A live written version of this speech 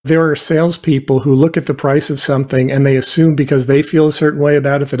There are salespeople who look at the price of something and they assume because they feel a certain way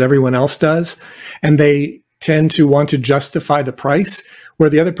about it that everyone else does. And they tend to want to justify the price where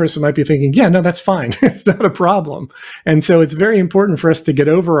the other person might be thinking, yeah, no, that's fine. It's not a problem. And so it's very important for us to get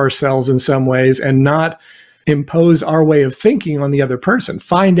over ourselves in some ways and not impose our way of thinking on the other person.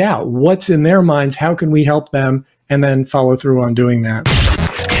 Find out what's in their minds. How can we help them? And then follow through on doing that.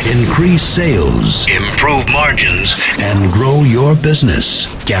 Increase sales, improve margins, and grow your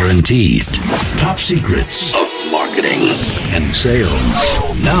business. Guaranteed. Top secrets of marketing and sales.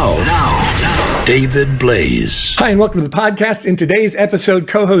 Now, David Blaise. Hi, and welcome to the podcast. In today's episode,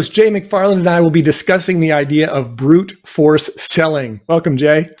 co-host Jay McFarland and I will be discussing the idea of brute force selling. Welcome,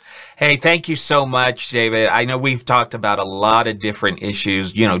 Jay. Hey, thank you so much, David. I know we've talked about a lot of different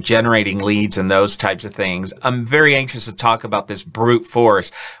issues, generating leads and those types of things. I'm very anxious to talk about this brute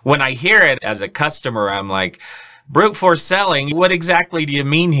force. When I hear it as a customer, I'm like, brute force selling, what exactly do you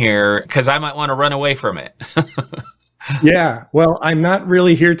mean here? Because I might want to run away from it. Yeah, well, I'm not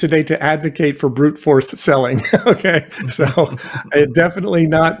really here today to advocate for brute force selling. Okay, so definitely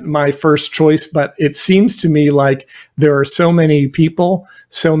not my first choice, but it seems to me like there are so many people,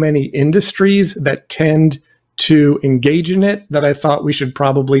 so many industries that tend to engage in it that I thought we should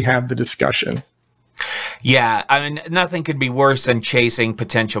probably have the discussion. Yeah, I mean, nothing could be worse than chasing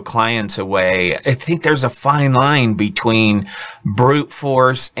potential clients away. I think there's a fine line between brute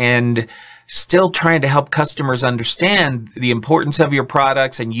force and still trying to help customers understand the importance of your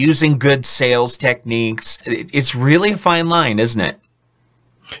products and using good sales techniques. It's really a fine line, isn't it?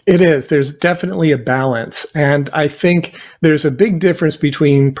 It is. There's definitely a balance. And I think there's a big difference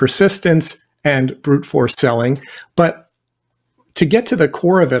between persistence and brute force selling. But to get to the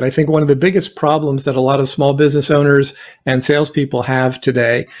core of it, I think one of the biggest problems that a lot of small business owners and salespeople have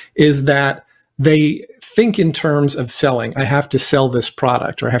today is that they think in terms of selling. I have to sell this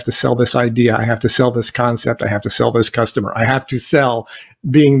product, or I have to sell this idea. I have to sell this concept. I have to sell this customer. I have to sell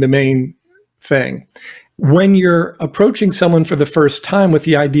being the main thing. When you're approaching someone for the first time with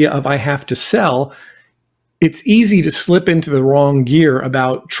the idea of I have to sell, it's easy to slip into the wrong gear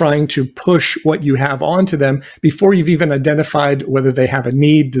about trying to push what you have onto them before you've even identified whether they have a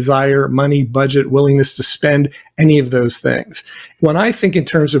need, desire, money, budget, willingness to spend, any of those things. When I think in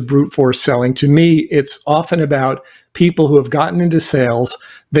terms of brute force selling, to me, it's often about people who have gotten into sales.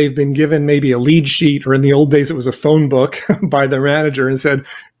 They've been given maybe a lead sheet, or in the old days, it was a phone book by their manager and said,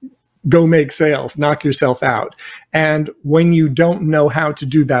 go make sales, knock yourself out. And when you don't know how to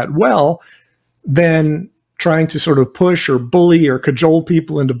do that well, then trying to sort of push or bully or cajole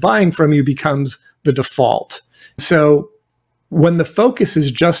people into buying from you becomes the default. So when the focus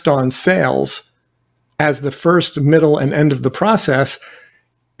is just on sales as the first, middle, and end of the process,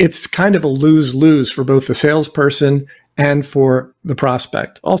 it's kind of a lose-lose for both the salesperson and for the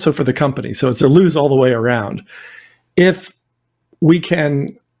prospect, also for the company. So it's a lose all the way around. If we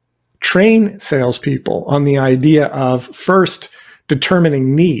can train salespeople on the idea of first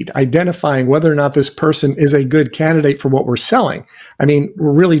determining need, identifying whether or not this person is a good candidate for what we're selling. I mean,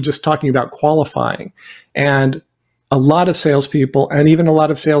 we're really just talking about qualifying. And a lot of salespeople and even a lot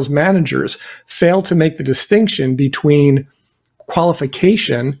of sales managers fail to make the distinction between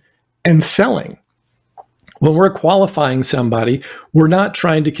qualification and selling. When we're qualifying somebody, we're not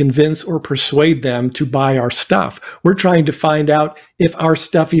trying to convince or persuade them to buy our stuff. We're trying to find out if our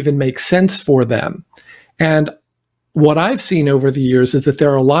stuff even makes sense for them. And what I've seen over the years is that there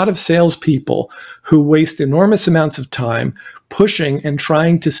are a lot of salespeople who waste enormous amounts of time pushing and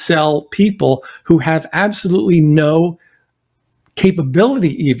trying to sell people who have absolutely no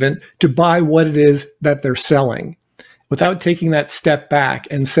capability even to buy what it is that they're selling, without taking that step back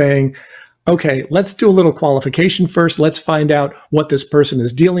and saying, okay, let's do a little qualification first. Let's find out what this person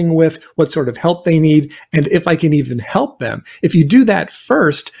is dealing with, what sort of help they need, and if I can even help them. If you do that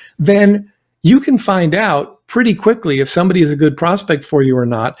first, then you can find out pretty quickly if somebody is a good prospect for you or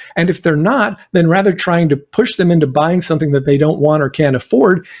not. And if they're not, then rather trying to push them into buying something that they don't want or can't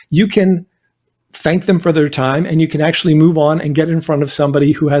afford, you can thank them for their time and you can actually move on and get in front of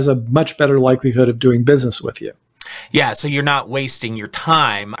somebody who has a much better likelihood of doing business with you. Yeah, so you're not wasting your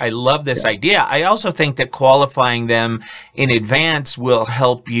time. I love this idea. I also think that qualifying them in advance will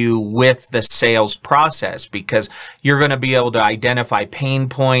help you with the sales process because you're going to be able to identify pain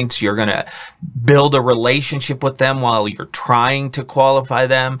points. You're going to build a relationship with them while you're trying to qualify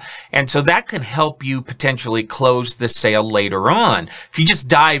them. And so that can help you potentially close the sale later on. If you just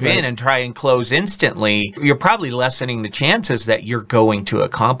dive in and try and close instantly, you're probably lessening the chances that you're going to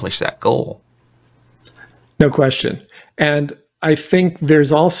accomplish that goal. No question. And I think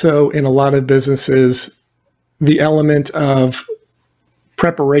there's also in a lot of businesses the element of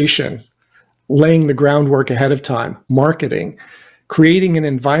preparation, laying the groundwork ahead of time, marketing, creating an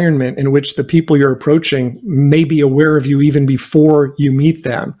environment in which the people you're approaching may be aware of you even before you meet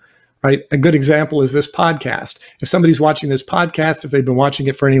them, right? A good example is this podcast. If somebody's watching this podcast, if they've been watching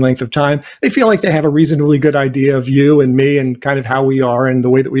it for any length of time, they feel like they have a reasonably good idea of you and me and kind of how we are and the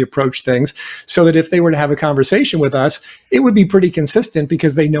way that we approach things, so that if they were to have a conversation with us, it would be pretty consistent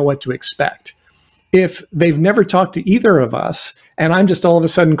because they know what to expect. If they've never talked to either of us, and I'm just all of a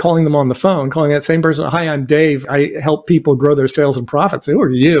sudden calling them on the phone, calling that same person, hi, I'm Dave. I help people grow their sales and profits. Who are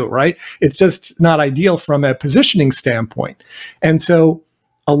you, right? It's just not ideal from a positioning standpoint. And so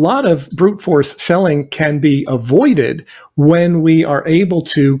a lot of brute force selling can be avoided when we are able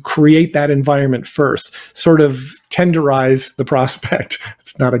to create that environment first, sort of tenderize the prospect.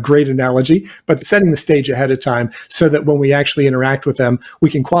 It's not a great analogy, but setting the stage ahead of time so that when we actually interact with them, we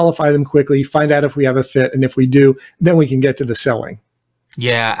can qualify them quickly, find out if we have a fit. And if we do, then we can get to the selling.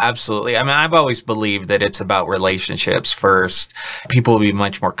 Yeah, absolutely. I mean, I've always believed that it's about relationships first. People will be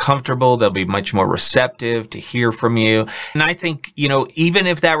much more comfortable. They'll be much more receptive to hear from you. And I think, even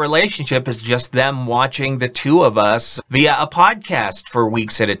if that relationship is just them watching the two of us via a podcast for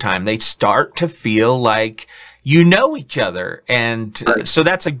weeks at a time, they start to feel like you know each other. And so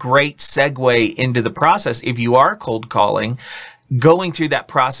that's a great segue into the process. If you are cold calling, going through that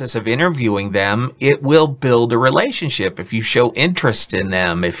process of interviewing them, it will build a relationship. If you show interest in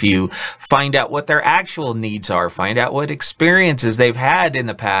them, if you find out what their actual needs are, find out what experiences they've had in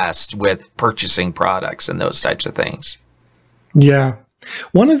the past with purchasing products and those types of things. Yeah.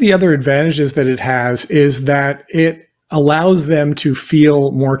 One of the other advantages that it has is that it allows them to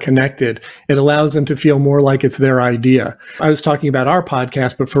feel more connected. It allows them to feel more like it's their idea. I was talking about our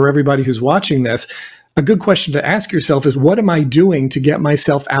podcast, but for everybody who's watching this, a good question to ask yourself is, what am I doing to get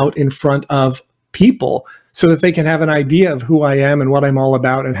myself out in front of people so that they can have an idea of who I am and what I'm all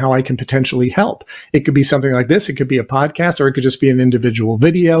about and how I can potentially help? It could be something like this. It could be a podcast, or it could just be an individual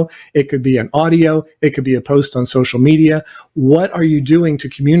video. It could be an audio. It could be a post on social media. What are you doing to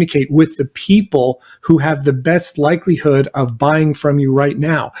communicate with the people who have the best likelihood of buying from you right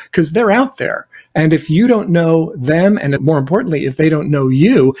now? Because they're out there. And if you don't know them, and more importantly, if they don't know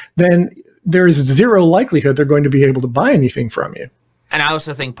you, then there is zero likelihood they're going to be able to buy anything from you. And I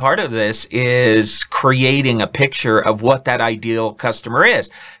also think part of this is creating a picture of what that ideal customer is.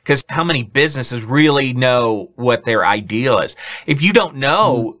 Because how many businesses really know what their ideal is? If you don't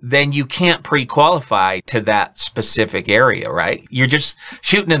know, then you can't pre-qualify to that specific area, right? You're just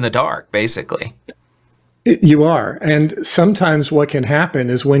shooting in the dark, basically. You are. And sometimes what can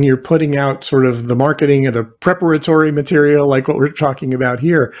happen is when you're putting out sort of the marketing or the preparatory material, like what we're talking about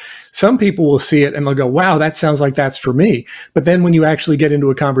here, some people will see it and they'll go, wow, that sounds like that's for me. But then when you actually get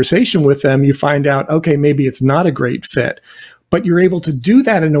into a conversation with them, you find out, okay, maybe it's not a great fit. But you're able to do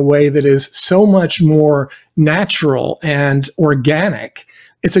that in a way that is so much more natural and organic.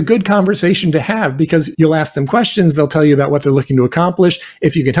 It's a good conversation to have because you'll ask them questions. They'll tell you about what they're looking to accomplish.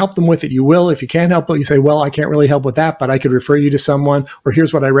 If you can help them with it, you will. If you can't help it, you say, well, I can't really help with that, but I could refer you to someone, or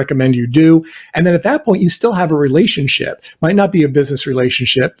here's what I recommend you do. And then at that point, you still have a relationship. Might not be a business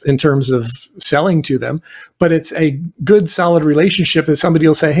relationship in terms of selling to them, but it's a good, solid relationship that somebody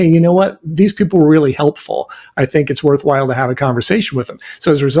will say, hey, you know what? These people were really helpful. I think it's worthwhile to have a conversation with them.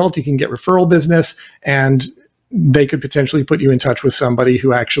 So as a result, you can get referral business, and they could potentially put you in touch with somebody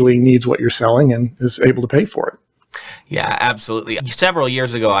who actually needs what you're selling and is able to pay for it. Yeah, absolutely. Several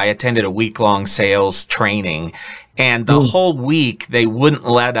years ago, I attended a week-long sales training, and the whole week, they wouldn't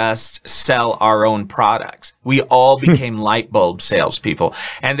let us sell our own products. We all became light bulb salespeople,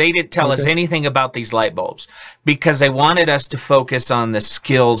 and they didn't tell us anything about these light bulbs because they wanted us to focus on the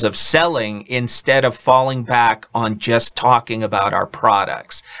skills of selling instead of falling back on just talking about our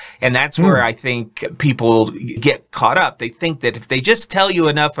products. And that's where I think people get caught up. They think that if they just tell you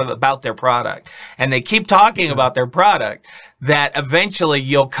enough about their product and they keep talking about their product, that eventually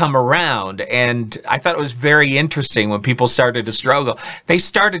you'll come around. And I thought it was very interesting when people started to struggle. They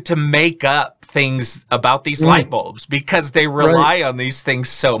started to make up things about these light bulbs because they rely on these things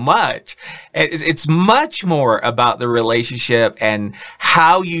so much. It's much more about the relationship and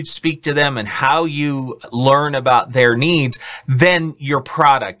how you speak to them and how you learn about their needs than your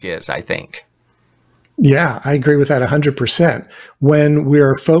product is, I think. Yeah, I agree with that 100%. When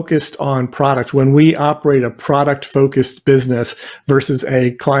we're focused on product, when we operate a product-focused business versus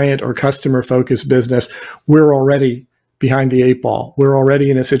a client or customer-focused business, we're already behind the 8 ball. We're already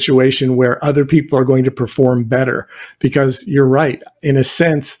in a situation where other people are going to perform better, because you're right. In a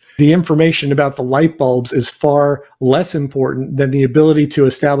sense, the information about the light bulbs is far less important than the ability to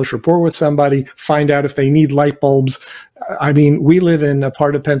establish rapport with somebody, find out if they need light bulbs. I mean, we live in a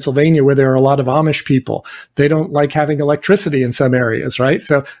part of Pennsylvania where there are a lot of Amish people. They don't like having electricity in some areas, right?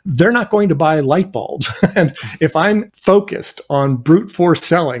 So they're not going to buy light bulbs. And if I'm focused on brute force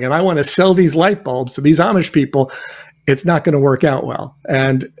selling and I want to sell these light bulbs to these Amish people, it's not going to work out well.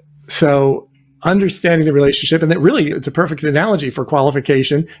 And so understanding the relationship, and that really it's a perfect analogy for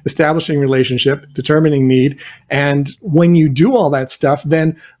qualification, establishing relationship, determining need. And when you do all that stuff,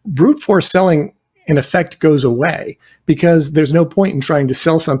 then brute force selling in effect goes away, because there's no point in trying to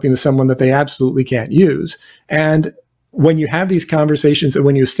sell something to someone that they absolutely can't use. And when you have these conversations and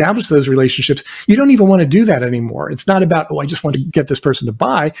when you establish those relationships, you don't even want to do that anymore. It's not about, oh, I just want to get this person to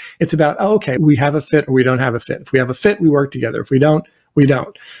buy. It's about, oh, okay, we have a fit or we don't have a fit. If we have a fit, we work together. If we don't, we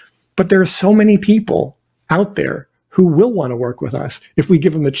don't. But there are so many people out there who will want to work with us if we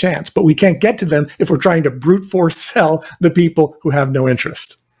give them a chance, but we can't get to them if we're trying to brute force sell the people who have no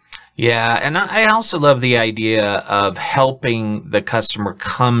interest. Yeah, and I also love the idea of helping the customer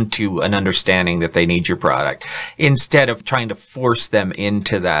come to an understanding that they need your product instead of trying to force them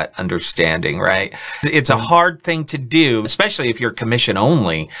into that understanding, right? It's a hard thing to do, especially if you're commission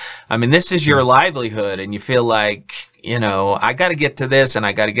only. I mean, this is your livelihood and you feel like, you know, I got to get to this and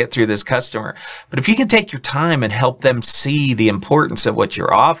I got to get through this customer. But if you can take your time and help them see the importance of what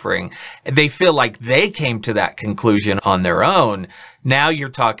you're offering, they feel like they came to that conclusion on their own. Now you're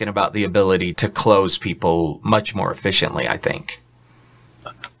talking about the ability to close people much more efficiently, I think.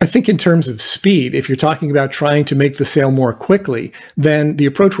 I think in terms of speed, if you're talking about trying to make the sale more quickly, then the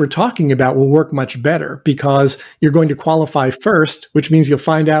approach we're talking about will work much better, because you're going to qualify first, which means you'll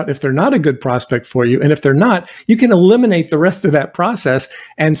find out if they're not a good prospect for you. And if they're not, you can eliminate the rest of that process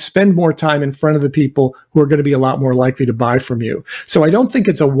and spend more time in front of the people who are going to be a lot more likely to buy from you. So I don't think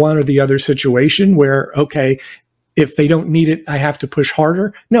it's a one or the other situation where, okay, if they don't need it, I have to push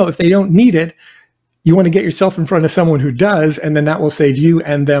harder. No, if they don't need it, you want to get yourself in front of someone who does, and then that will save you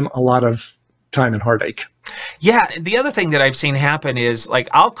and them a lot of time and heartache. Yeah. The other thing that I've seen happen is, like,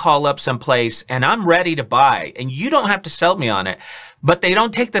 I'll call up someplace and I'm ready to buy and you don't have to sell me on it, but they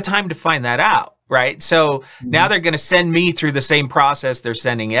don't take the time to find that out. Right. So now they're going to send me through the same process they're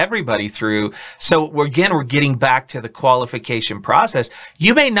sending everybody through. So we're getting back to the qualification process.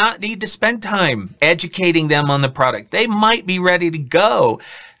 You may not need to spend time educating them on the product. They might be ready to go.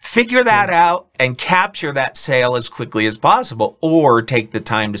 Figure that out and capture that sale as quickly as possible, or take the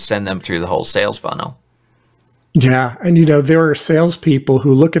time to send them through the whole sales funnel. Yeah. And, you know, there are salespeople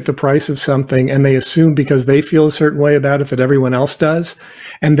who look at the price of something and they assume because they feel a certain way about it that everyone else does.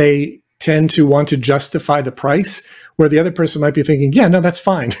 And they tend to want to justify the price, where the other person might be thinking, yeah, no, that's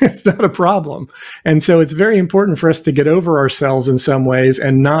fine. It's not a problem. And so it's very important for us to get over ourselves in some ways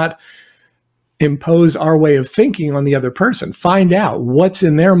and not impose our way of thinking on the other person. Find out what's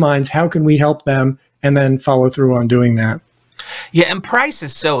in their minds, how can we help them, and then follow through on doing that. Yeah, and price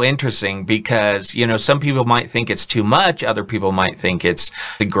is so interesting because, you know, some people might think it's too much. Other people might think it's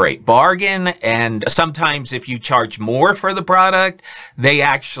a great bargain. And sometimes if you charge more for the product, they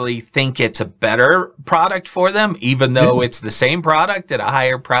actually think it's a better product for them, even though it's the same product at a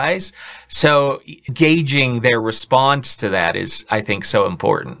higher price. So gauging their response to that is, I think, so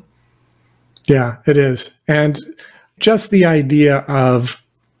important. Yeah, it is. And just the idea of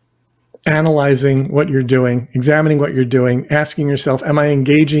analyzing what you're doing, examining what you're doing, asking yourself, am I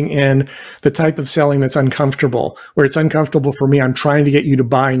engaging in the type of selling that's uncomfortable, where it's uncomfortable for me, I'm trying to get you to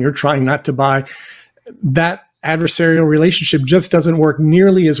buy and you're trying not to buy? That adversarial relationship just doesn't work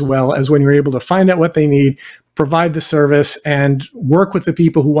nearly as well as when you're able to find out what they need, provide the service, and work with the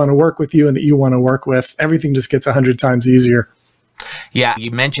people who want to work with you and that you want to work with. Everything just gets 100 times easier. Yeah, you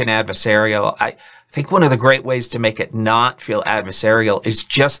mentioned adversarial. I think one of the great ways to make it not feel adversarial is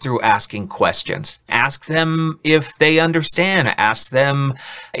just through asking questions. Ask them if they understand. Ask them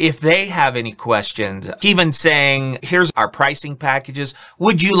if they have any questions. Even saying, here's our pricing packages.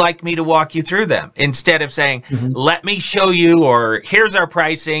 Would you like me to walk you through them? Instead of saying, let me show you, or here's our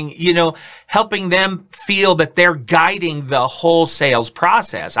pricing, you know, helping them feel that they're guiding the whole sales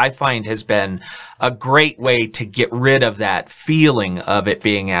process, I find has been a great way to get rid of that feeling of it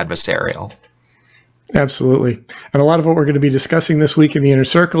being adversarial. Absolutely. And a lot of what we're going to be discussing this week in the Inner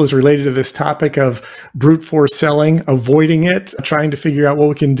Circle is related to this topic of brute force selling, avoiding it, trying to figure out what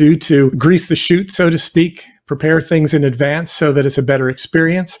we can do to grease the chute, so to speak, prepare things in advance so that it's a better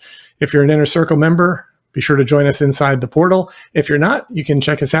experience. If you're an Inner Circle member, be sure to join us inside the portal. If you're not, you can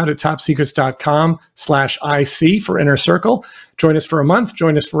check us out at topsecrets.com/IC for Inner Circle. Join us for a month,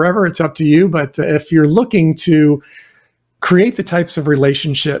 join us forever. It's up to you. But if you're looking to create the types of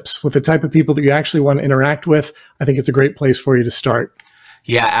relationships with the type of people that you actually want to interact with, I think it's a great place for you to start.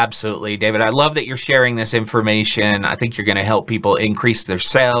 Yeah, absolutely, David. I love that you're sharing this information. I think you're going to help people increase their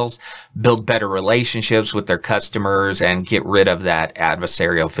sales, build better relationships with their customers, and get rid of that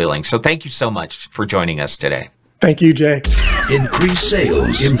adversarial feeling. So thank you so much for joining us today. Thank you, Jay. Increase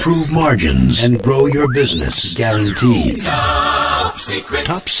sales, improve margins, and grow your business. Guaranteed. Top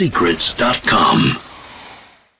Secrets.com.